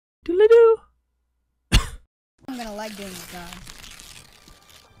Doodly-doo. I'm gonna like doing this job.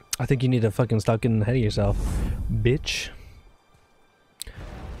 I think you need to fucking stop getting ahead of yourself, bitch.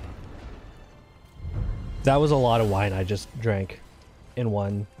 That was a lot of wine I just drank in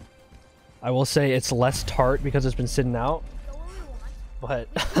one. I will say it's less tart because it's been sitting out, but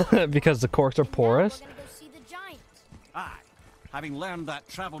because the corks are porous. Aye. Having learned that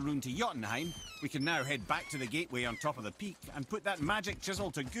travel rune to Jotunheim, we can now head back to the gateway on top of the peak and put that magic chisel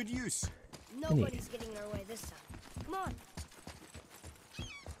to good use. Nobody's getting our way this time. Come on.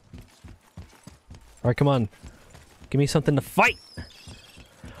 Alright, come on. Give me something to fight!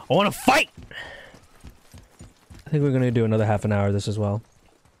 I want to fight! I think we're going to do another half an hour of this as well.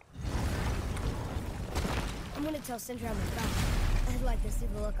 I'm gonna tell Sindri I'm back. I'd like to see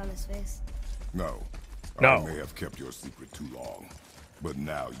the look on his face. No. No. I may have kept your secret too long, but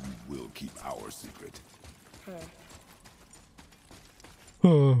now you will keep our secret.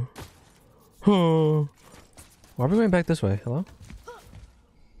 Why are we going back this way? Hello?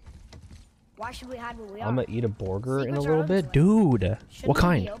 Why should we hide where we are? I'm gonna eat a burger in a Secrets little are bit. open. Dude! Shouldn't What they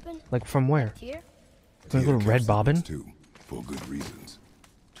kind? be open? Like from where? Here? Can I go to Tia Red kept Bobbin? secrets too, for good reasons.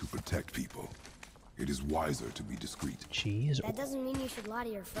 To protect people. It is wiser to be discreet. Jeez. That doesn't mean you should lie to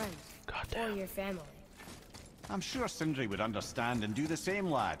your friends. God Or damn. your family. I'm sure Sindri would understand and do the same,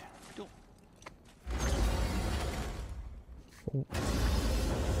 lad. Don't...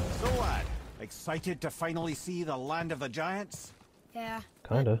 So, lad, excited to finally see the land of the giants? Yeah.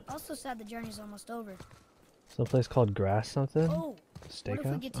 Kinda. but Also sad the journey's almost over. Someplace called Grass something? Oh, what if we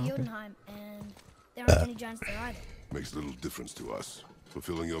Stakeout? get to Okay. Jotunheim and there aren't any giants there either? Makes little difference to us.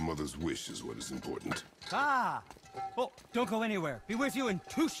 Fulfilling your mother's wish is what is important. Ah! Oh, don't go anywhere. Be with you in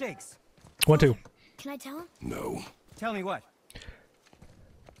 2 shakes. 1, 2. Can I tell him? No. Tell me what?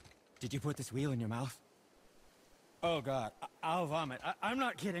 Did you put this wheel in your mouth? Oh God, I'll vomit. I'm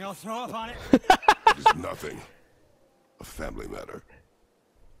not kidding. I'll throw up on it. It is nothing. A family matter.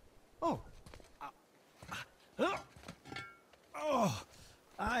 Oh. Oh.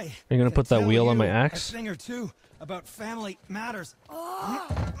 Are you gonna put that wheel on my axe? A thing or two about family matters.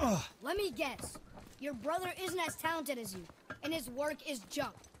 Let me guess. Your brother isn't as talented as you, and his work is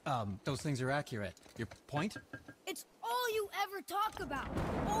junk. Those things are accurate. Your point? It's all you ever talk about,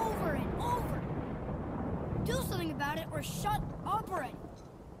 over and over. Do something about it or shut up already.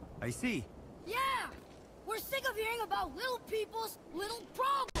 I see. Yeah! We're sick of hearing about little people's little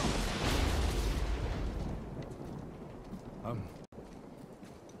problems.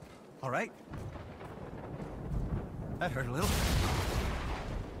 All right. That hurt a little.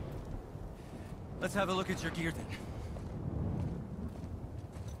 Let's have a look at your gear then.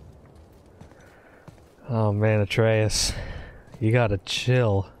 Oh man, Atreus. You gotta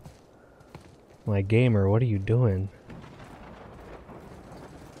chill. My gamer, what are you doing?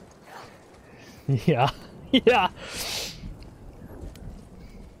 Yeah. Yeah.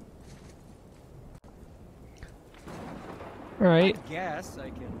 Alright. I guess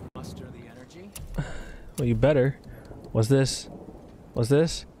I can muster the energy. Well, you better. What's this? What's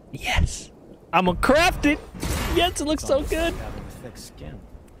this? Yes! I'm gonna craft it! Yes, it looks so good! Having thick skin.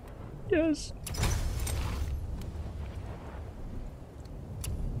 Yes.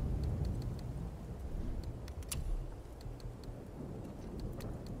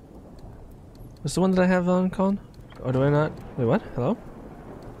 What's the one that I have on, Colin? Or do I not? Wait, what? Hello?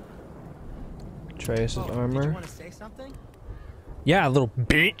 Atreus' Did you armor. want to say something? Yeah, little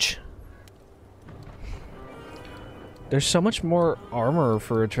bitch! There's so much more armor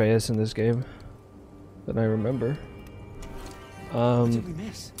for Atreus in this game than I remember. What did we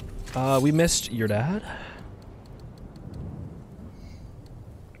miss? We missed your dad.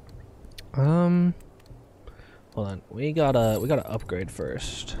 Hold on. We gotta upgrade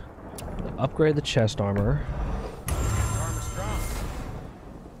first. Upgrade the chest armor. Armor strong.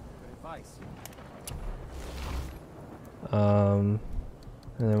 Good advice. And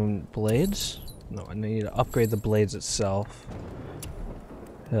then blades? No, I need to upgrade the blades itself.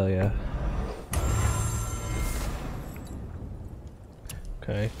 Hell yeah.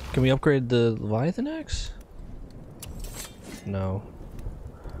 Okay. Can we upgrade the Leviathan axe? No.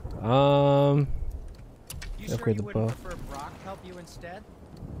 You sure Upgrade you the wouldn't bow. prefer Brock help you instead?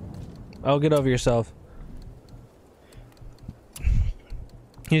 Oh, get over yourself.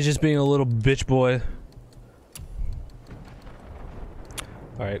 He's just being a little bitch boy.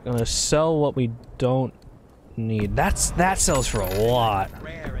 Alright, gonna sell what we don't need. That sells for a lot.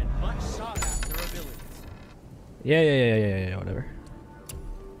 Rare and much sought after abilities. Yeah, whatever.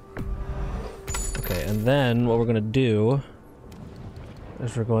 Okay, and then what we're gonna do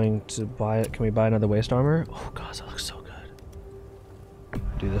is we're going to buy it. Can we buy another waist armor? Oh god, that looks so good.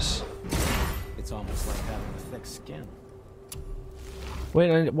 do this. It's almost like having a thick skin. Wait,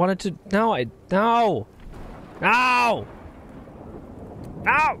 I wanted to. No, no! No!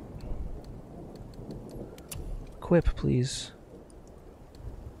 No! Equip, please.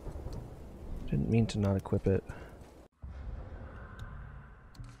 Didn't mean to not equip it.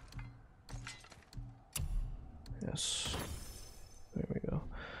 Yes. There we go.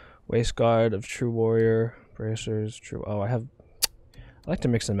 Waist guard of true warrior. Bracers, true. Oh, I like to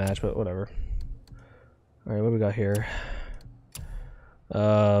mix and match, but whatever. Alright, what do we got here?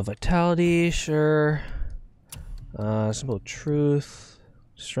 Vitality, sure. Symbol of truth.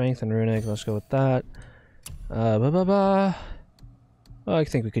 Strength and runic, let's go with that. Oh, I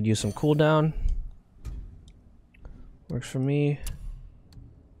think we could use some cooldown. Works for me.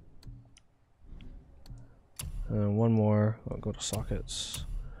 One more. I'll go to sockets.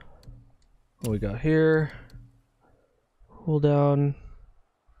 What we got here? Cooldown.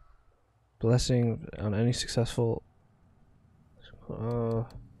 Blessing on any successful. I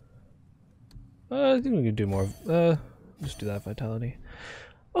think we could do more. Just do that vitality.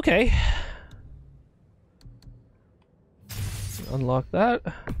 Okay. Unlock that.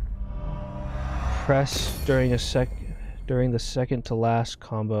 Press during the second to last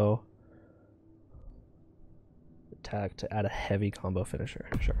combo attack to add a heavy combo finisher.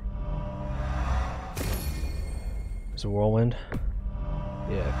 Sure. It's a whirlwind.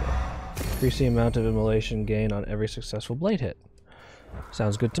 Yeah, okay. Increase the amount of immolation gain on every successful blade hit.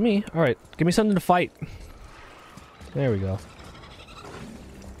 Sounds good to me. Alright, give me something to fight. There we go.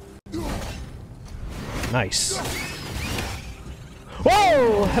 Nice.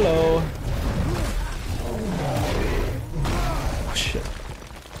 Whoa! Hello! Oh, shit.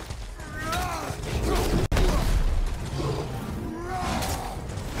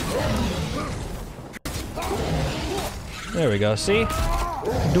 There we go, see?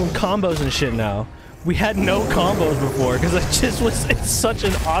 I'm doing combos and shit now. We had no combos before because it just was in such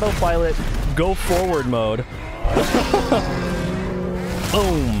an autopilot go forward mode.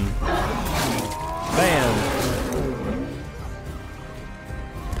 Boom. Bam.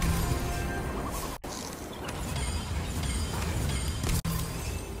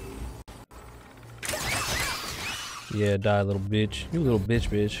 Yeah, die, little bitch. You little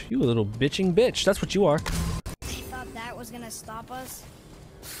bitch. You a little bitching bitch. That's what you are. They thought that was gonna stop us?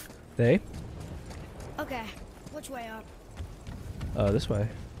 They? Okay, which way up? This way,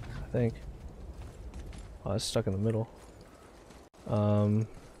 I think. Oh, it's stuck in the middle.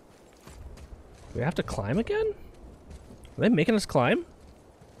 We have to climb again? Are they making us climb?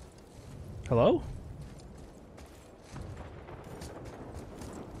 Hello?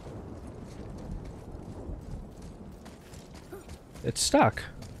 It's stuck.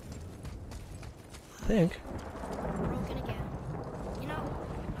 I think. Broken again. You know,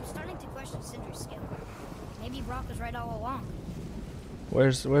 I'm starting to question Cinder's skill. Maybe Brock was right all along.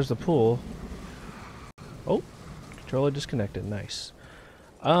 Where's the pool? Oh, controller disconnected. Nice.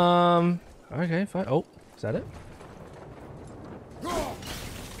 Okay, fine. Oh, is that it? No.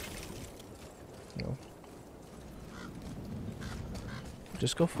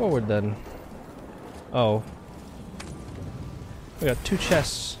 Just go forward then. Oh. We got two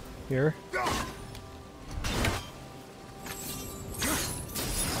chests here.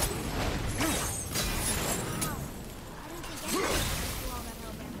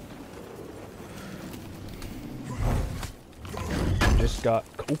 Just got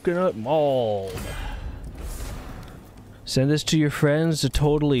coconut mauled. Send this to your friends to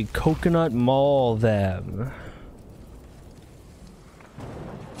totally coconut maul them.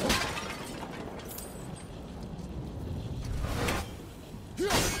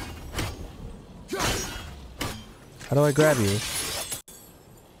 How do I grab you?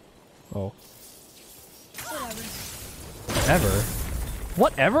 Oh. Whatever.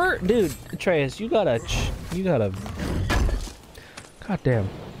 Whatever? Dude, Atreus, you gotta... God damn.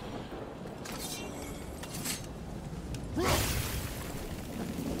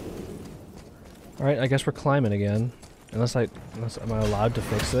 Alright, I guess we're climbing again. Unless am I allowed to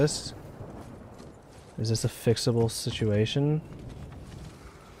fix this? Is this a fixable situation?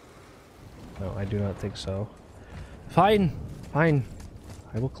 No, I do not think so. Fine! Fine.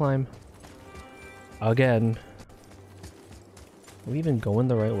 I will climb. Again. Are we even going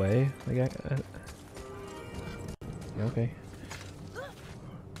the right way? Like, yeah, okay.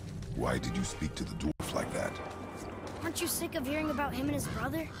 Why did you speak to the dwarf like that? Aren't you sick of hearing about him and his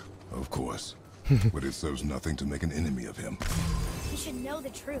brother? Of course. But it serves nothing to make an enemy of him. You should know the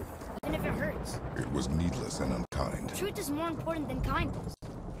truth, even if it hurts. It was needless and unkind. Truth is more important than kindness.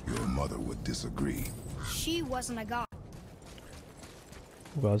 Your mother would disagree. She wasn't a god.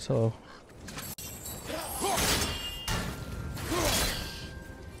 Oh god, so.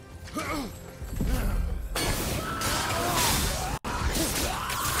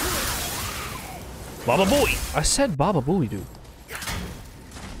 Baba Booey! I said Baba Booey, dude.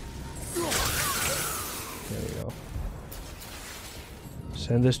 There we go.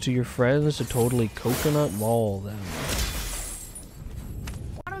 Send this to your friends to totally coconut maul them.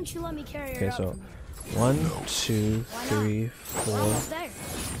 Why don't you let me carry her Okay, up? so 1, 2, 3, 4. We're almost there.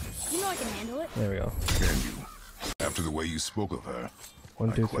 You know I can handle it. There we go. Can you? After the way you spoke of her, 1,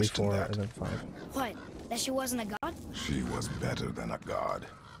 2, 3, question 4, that. and then 5. What? That she wasn't a god? she was better than a god,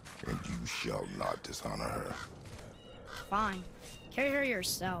 and you shall not dishonor her. Fine. Carry her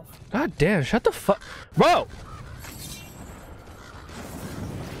yourself. God damn, shut the fuck. Bro!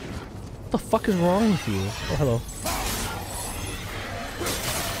 What the fuck is wrong with you? Oh, hello.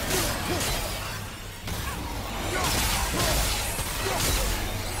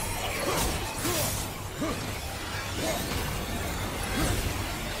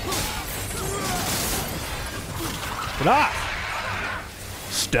 Get off!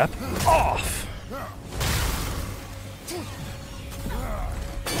 Step off!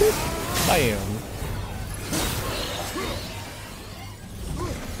 Bam!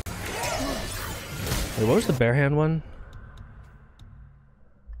 Wait, what was the bare hand one?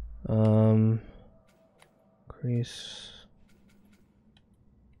 Increase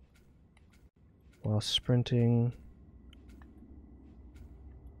while sprinting,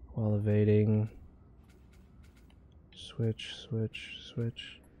 while evading. Switch, switch,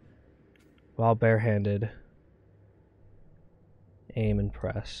 switch. While barehanded. Aim and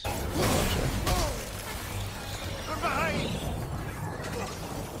press. Gotcha.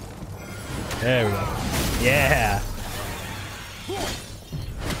 There we go. Yeah!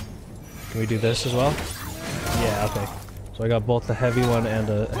 Can we do this as well? Yeah, okay. So I got both the heavy one and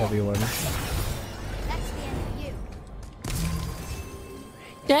a heavy one. That's the end of you.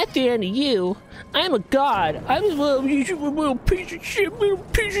 That's the end of you. I'm a god. I'm a little piece of shit, little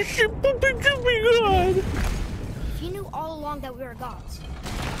piece of shit, god. If you knew all along that we were gods,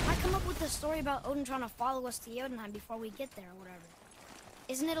 why come up with this story about Odin trying to follow us to Jotunheim before we get there or whatever?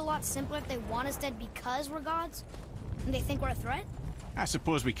 Isn't it a lot simpler if they want us dead because we're gods? And they think we're a threat? I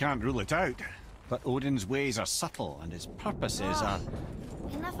suppose we can't rule it out. But Odin's ways are subtle, and his purposes are...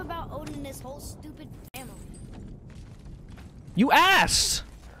 Enough about Odin and his whole stupid family. You asked!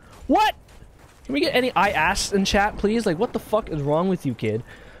 What? Can we get any I asked in chat, please? Like, what the fuck is wrong with you, kid?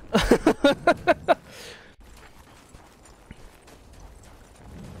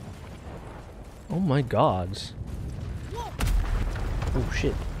 Oh my gods. Oh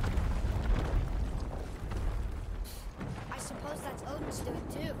shit. I suppose that's Odin's doing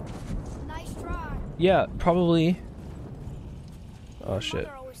too. Nice try. Yeah, probably. Oh shit.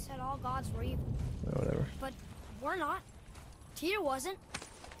 Mother always said all gods were evil, Oh, whatever. but we're not. Tyr wasn't.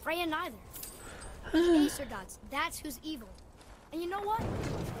 Freya neither. The Aesir gods, that's who's evil. And you know what?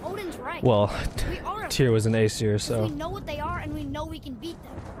 Odin's right. Well, We are. Tyr was an Aesir, We so. know what they are, and we know we can beat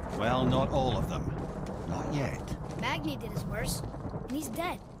them. Well, not all of them. Not yet. Magni did his worst, and he's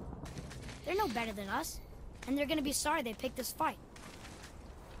dead. They're no better than us, and they're gonna be sorry they picked this fight.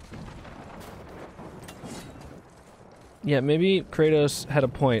 Yeah, maybe Kratos had a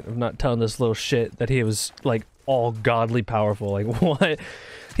point of not telling this little shit that he was, like, all godly powerful. Like, what?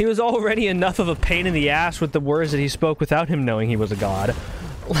 He was already enough of a pain in the ass with the words that he spoke without him knowing he was a god.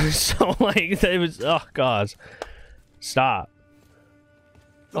 So, like, it was... Oh, gods. Stop.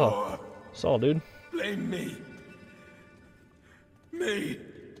 Oh. Saul, dude. Blame me. Me.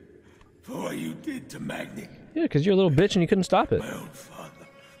 For what you did to Magni. Yeah, because you're a little bitch and you couldn't stop it. My own father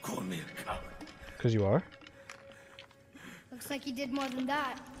called me a coward. Because you are? Looks like he did more than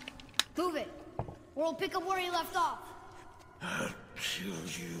that. Move it, or we'll pick up where he left off. I'll kill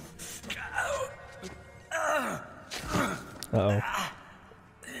you. Uh-oh.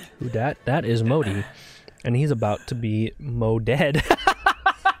 Who dat? That is Modi. And he's about to be Mo-dead.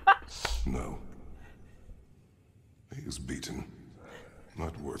 No. He is beaten.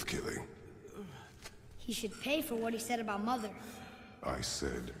 Not worth killing. He should pay for what he said about Mother. I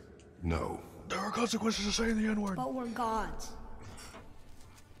said no. There are consequences to saying the N-word. But we're gods.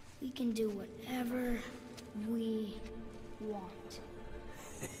 We can do whatever we want.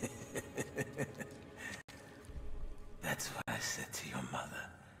 That's what I said to your mother.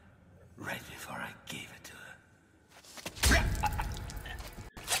 Right before I gave it to her.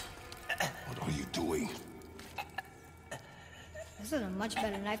 What are you doing? This is a much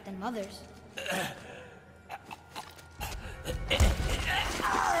better knife than Mother's.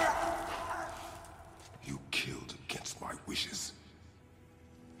 You killed against my wishes.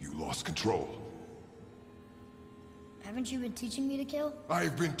 lost control. Haven't you been teaching me to kill?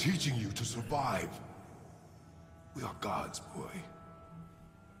 I've been teaching you to survive. We are gods, boy.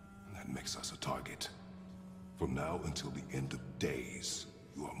 And that makes us a target. From now until the end of days,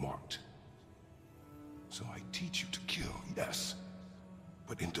 you are marked. So I teach you to kill, yes,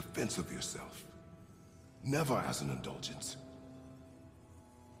 but in defense of yourself. Never as an indulgence.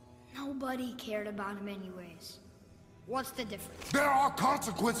 Nobody cared about him anyways. What's the difference? There are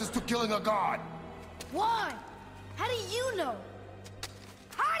consequences to killing a god! Why? How do you know?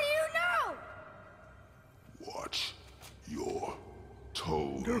 How do you know? Watch your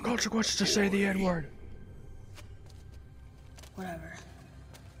tone. There are consequences to say the N-word. Whatever.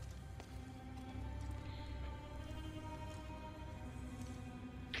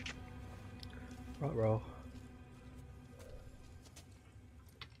 Ruh-roh.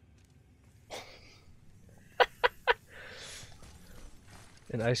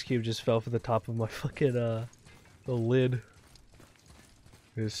 An ice cube just fell from the top of my fucking the lid.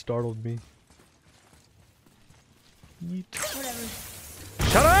 It startled me. Yeet. Whatever.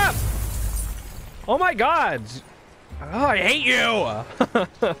 Shut up! Oh my god! Oh, I hate you! Oh,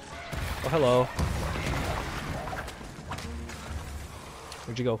 hello.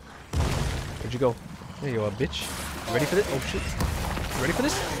 Where'd you go? Where'd you go? There you are, bitch. You ready for this? Oh shit. You ready for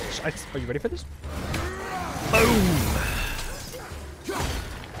this? Are you ready for this? Boom!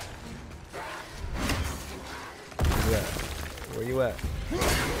 Where you at?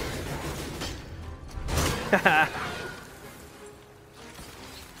 Haha!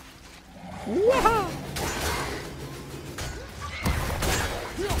 Wow!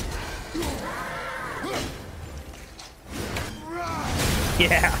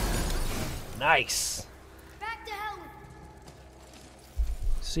 Yeah! Nice! Back to hell.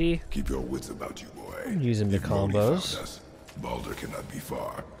 See? Keep your wits about you, boy. I'm using the If Moni combos. found us, Baldur cannot be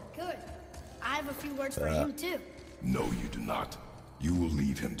far. Good. I have a few words for him too. No, you do not. You will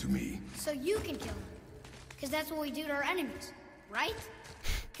leave him to me. So you can kill him. Because that's what we do to our enemies, right?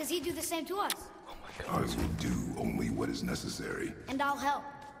 Because he'd do the same to us. I will do only what is necessary. And I'll help.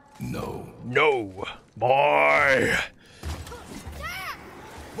 No. No! Boy!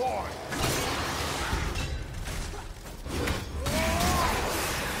 Boy!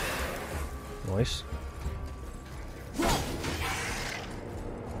 Nice.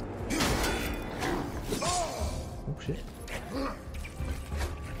 Oh shit. Oh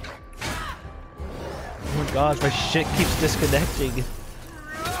my gosh, my shit keeps disconnecting.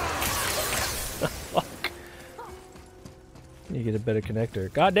 Fuck. Need to get a better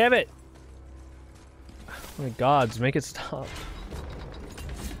connector. God damn it! Oh my gods, make it stop.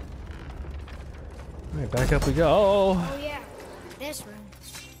 Alright, back up we go. Oh yeah, this room.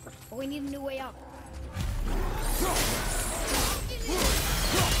 But we need a new way up.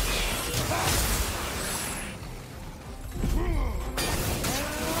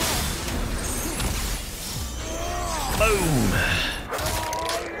 Boom!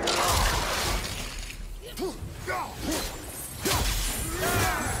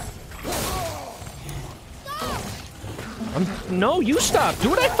 No, you stop! Do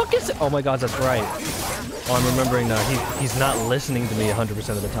what I fucking say! Oh my god, that's right. Oh, I'm remembering now. He's not listening to me 100%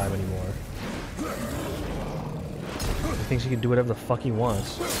 of the time anymore. He thinks he can do whatever the fuck he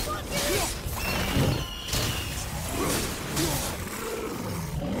wants.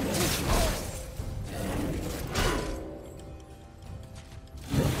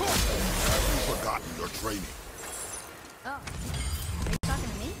 Forgotten your training. Oh. Are you talking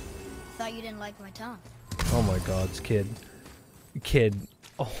to me? Thought you didn't like my tone. Oh my god, kid. Kid.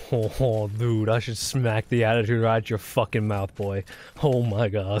 Oh, dude, I should smack the attitude right out your fucking mouth, boy. Oh my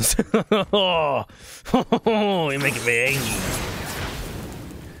god. Oh, you're making me angry.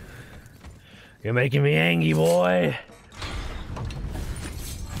 You're making me angry, boy.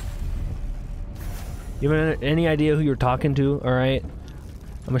 You have any idea who you're talking to, alright?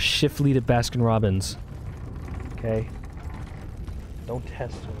 I'm a shift lead at Baskin Robbins. Okay? Don't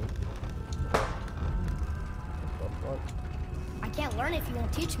test me. I can't learn if you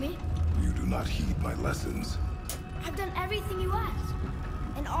won't teach me. You do not heed my lessons. I've done everything you asked.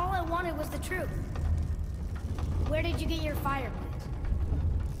 And all I wanted was the truth. Where did you get your fireplace?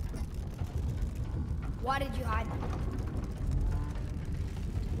 Why did you hide them?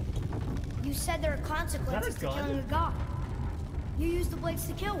 You said there are consequences to killing a god. You used the blades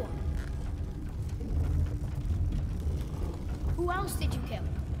to kill one. Who else did you kill?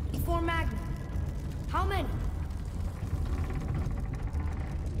 Before Magnum? How many?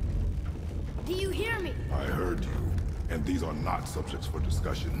 Do you hear me? I heard you, and these are not subjects for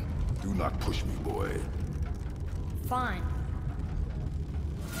discussion. Do not push me, boy. Fine.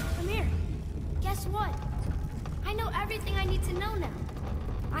 Let me guess what? I know everything I need to know now.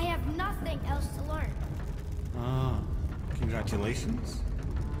 I have nothing else to learn. Ah, congratulations.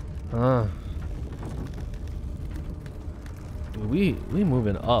 Dude, we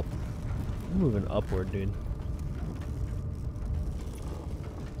moving up. We're moving upward, dude.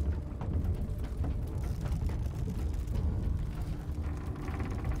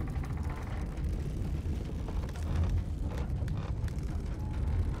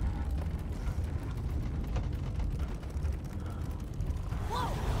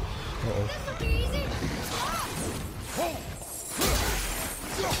 This'll be easy.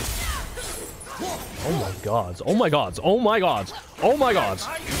 Oh my gods. Oh my gods. Oh my gods. Oh my gods.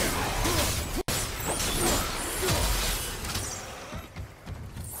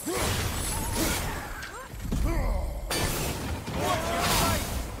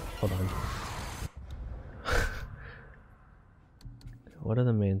 Hold on. What are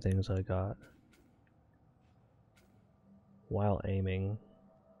the main things I got? While aiming.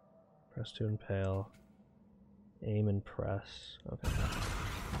 Press to impale. Aim and press. Okay.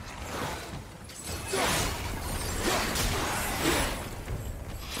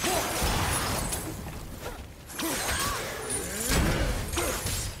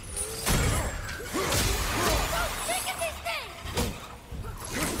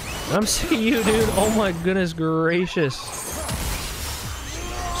 I'm sick of you, dude. Oh my goodness gracious.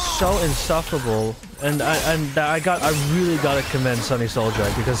 So insufferable. And I really gotta commend Sonny Soldier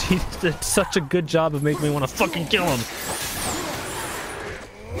because he did such a good job of making me want to fucking kill him.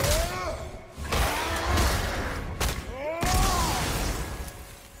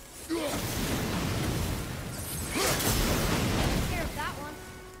 Care of that one.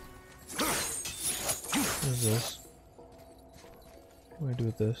 What is this? What do I do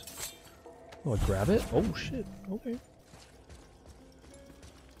with this? Oh, I grab it? Oh shit. Okay.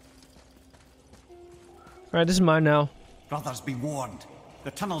 Alright, this is mine now. Brothers, be warned.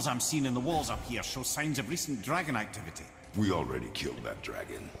 The tunnels I'm seeing in the walls up here show signs of recent dragon activity. We already killed that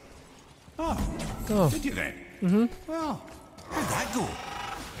dragon. Oh, did you then? Mm-hmm. Well, how'd that go?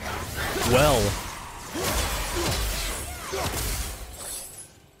 Well.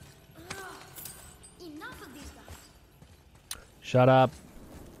 Enough of these guys. Shut up.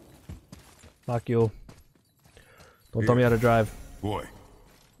 Fuck you. Don't tell me how to drive. Boy,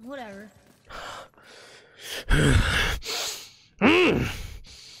 Whatever. Oh,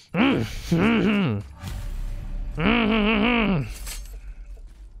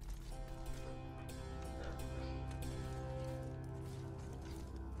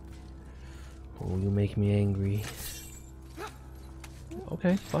 you make me angry.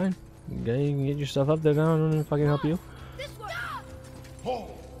 Okay, fine. You can get yourself up there now. I don't know if I can help you. This way.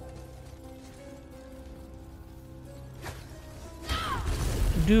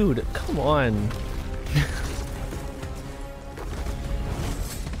 Dude, come on.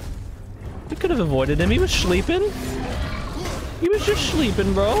 We could have avoided him. He was sleeping. He was just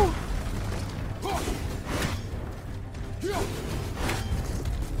sleeping, bro.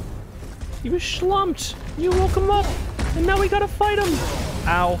 He was slumped. You woke him up. And now we gotta fight him.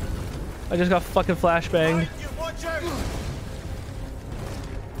 Ow. I just got fucking flashbanged. Watch out!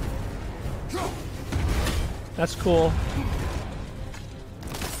 That's cool.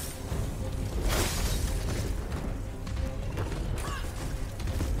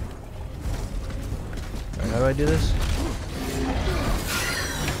 Alright, how do I do this?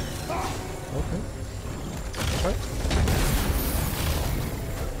 Okay. Alright.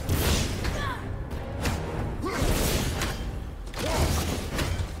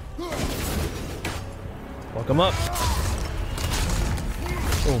 Walk him up.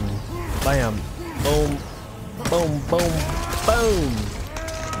 Boom. Bam. Boom. Boom, boom, boom.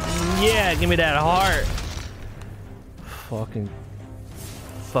 Yeah, give me that heart. Fucking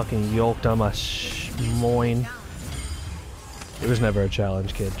yoked on my moin. It was never a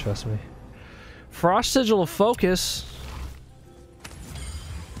challenge, kid, trust me. Frost Sigil of Focus.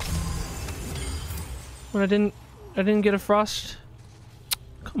 When I didn't get a frost.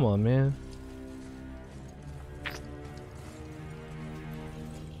 Come on, man.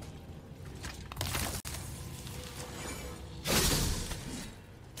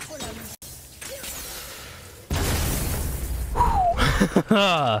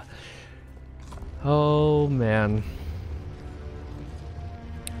 Oh man.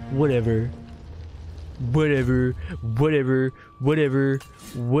 Whatever. Whatever. Whatever. Whatever.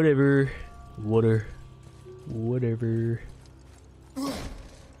 Whatever. Whatever.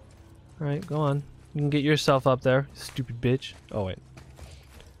 Alright, go on. You can get yourself up there, stupid bitch. Oh wait.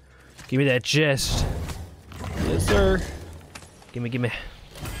 Give me that chest. Yes, sir. Gimme, gimme.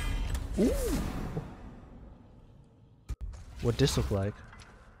 Ooh. What this look like?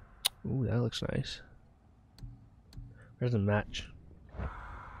 Ooh, that looks nice. Where's the match?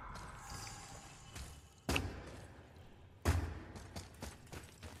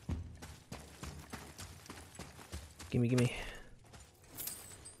 Gimme, gimme.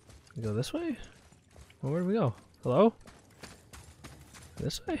 We go this way? Well, where do we go? Hello?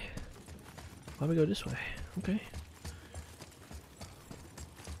 This way? Why do we go this way? Okay.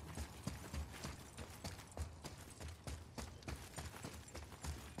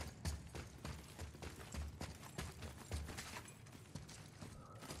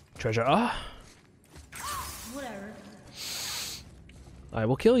 Treasure. Ah! Whatever. I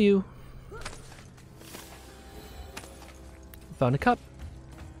will kill you. Found a cup.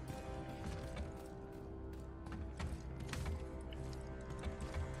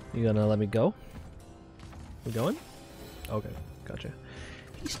 You gonna let me go? We going? Okay, gotcha.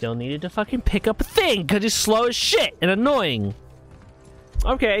 He still needed to fucking pick up a thing because he's slow as shit and annoying.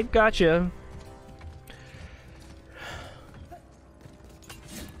 Okay, gotcha.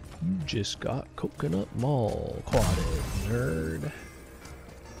 You just got Coconut Mall quadded, nerd.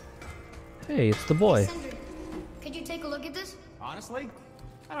 Hey, it's the boy. Sindri, could you take a look at this? Honestly,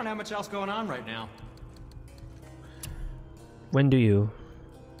 I don't have much else going on right now. When do you?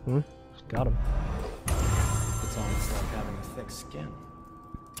 Got him. It's almost like having a thick skin.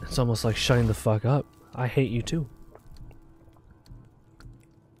 It's almost like shutting the fuck up. I hate you too.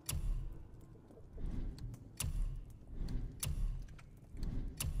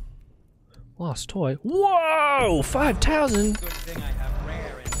 Lost toy. Whoa! 5,000! Good thing I have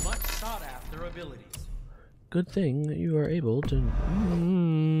rare and much sought after abilities. Good thing that you are able to...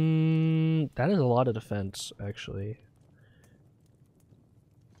 that is a lot of defense, actually.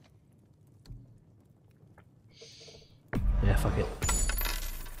 Yeah, fuck it.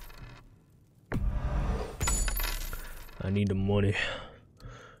 I need the money.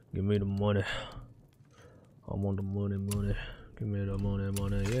 Give me the money. I want the money, money. Give me the money,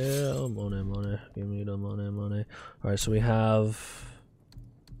 money. Yeah, money, money. Give me the money, money. Alright, so we have...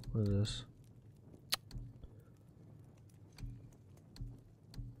 What is this?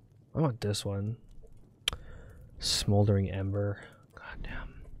 I want this one. Smoldering Ember. God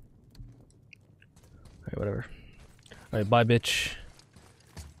damn. Alright, whatever. Alright, bye, bitch.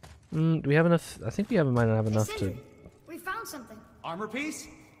 Do we have enough? I think we might not have enough to... We found something. Armor piece?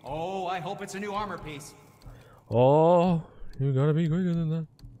 Oh, I hope it's a new armor piece. Oh, you gotta be quicker than that.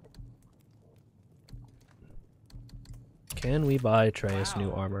 Can we buy Atreus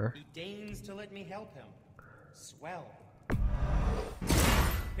new armor? He deigns to let me help him. Swell.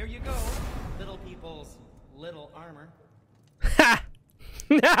 Here you go, little people's little armor. Ha!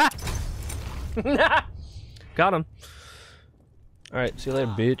 Got him. Alright, see you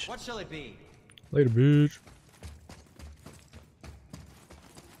later, bitch. What shall it be? Later, bitch.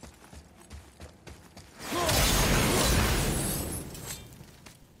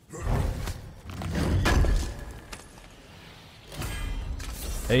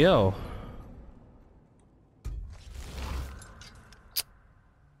 Hey, yo.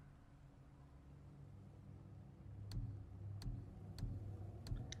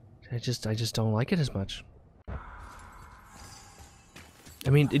 I just don't like it as much. I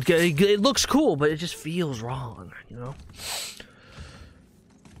mean, it looks cool, but it just feels wrong, you know?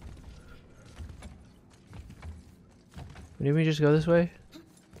 Didn't we just go this way?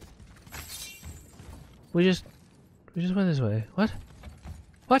 We just went this way. What?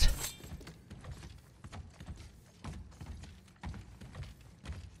 What?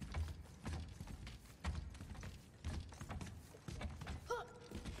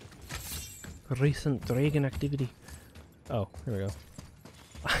 Recent dragon activity. Oh, here we go.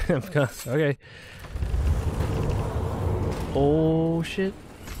 Okay. Oh shit.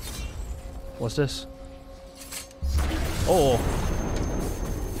 What's this? Oh.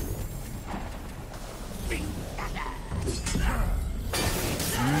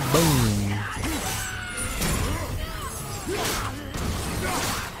 Boom.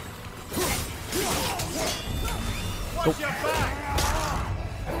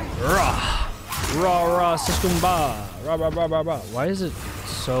 Rah. Rah rah siskumba. Rah rah rah rah rah. Why is it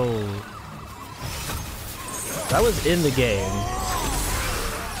so... That was in the game.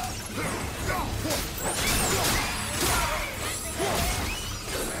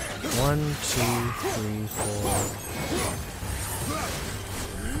 One, two, three, four.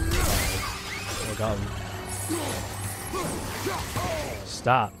 Oh, I got him.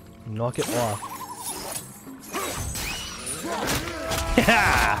 Stop. Knock it off.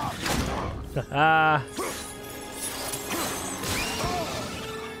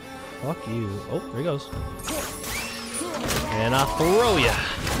 Fuck you. Oh, there he goes. And I'll throw ya.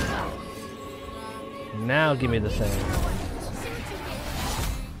 Now give me the thing.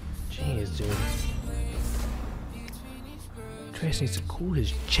 Jeez, dude. Trace needs to cool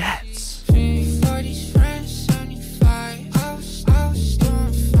his jets.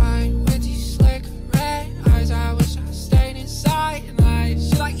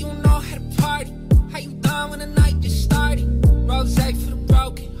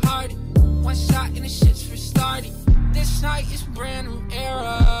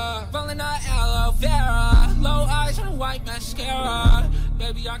 Rolling out aloe vera, low eyes and a white mascara.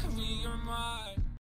 Baby, I can